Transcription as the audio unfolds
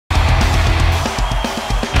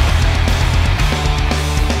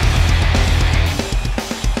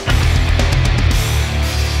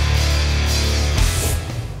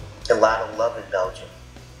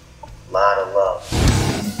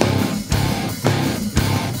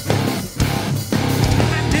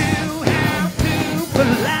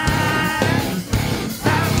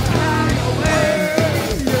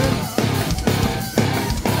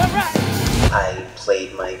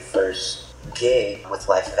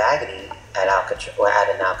Agony at Alcatraz, or at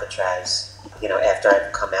an Alcatraz, you know, after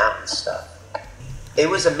I'd come out and stuff. It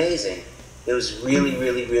was amazing. It was really,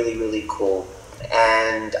 really, really, really cool.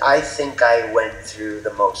 And I think I went through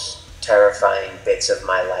the most terrifying bits of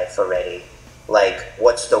my life already. Like,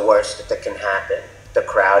 what's the worst that can happen? The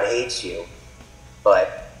crowd hates you.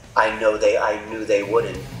 But I knew they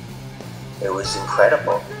wouldn't. It was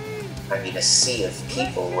incredible. I mean, a sea of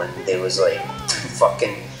people when there was like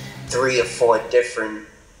fucking 3 or 4 different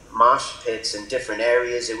mosh pits in different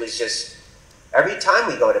areas. It was just, every time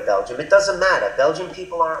we go to Belgium, it doesn't matter. Belgian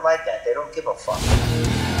people aren't like that. They don't give a fuck.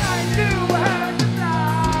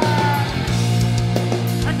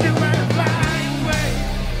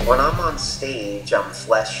 When I'm on stage, I'm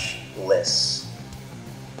fleshless.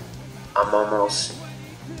 I'm almost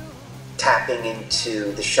tapping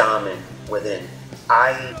into the shaman within.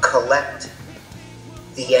 I collect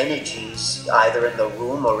the energies either in the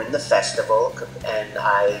room or in the festival, and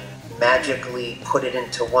I magically put it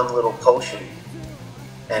into one little potion.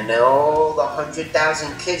 And all the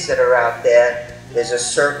 100,000 kids that are out there, there's a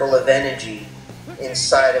circle of energy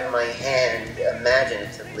inside of my hand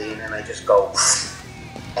imaginatively, and then I just go,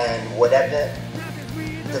 and whatever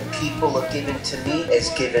the people are giving to me is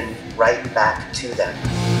given right back to them.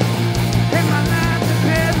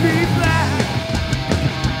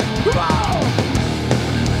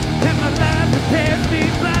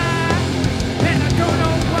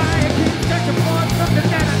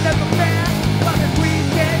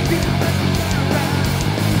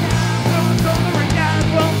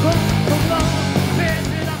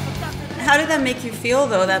 How did that make you feel,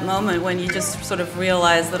 though, that moment when you just sort of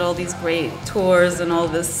realized that all these great tours and all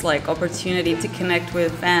this like opportunity to connect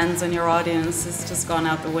with fans and your audience has just gone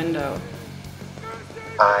out the window?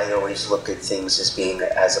 I always look at things as being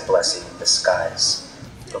as a blessing in disguise.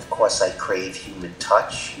 Of course, I crave human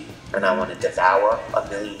touch, and I want to devour 1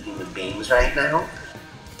 million human beings right now.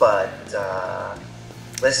 But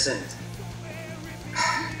listen,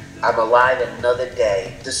 I'm alive another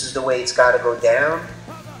day. This is the way it's got to go down.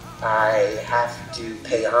 I have to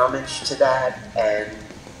pay homage to that and,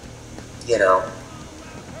 you know,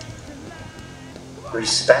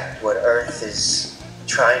 respect what Earth is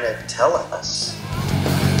trying to tell us.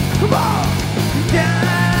 Come on! Yeah!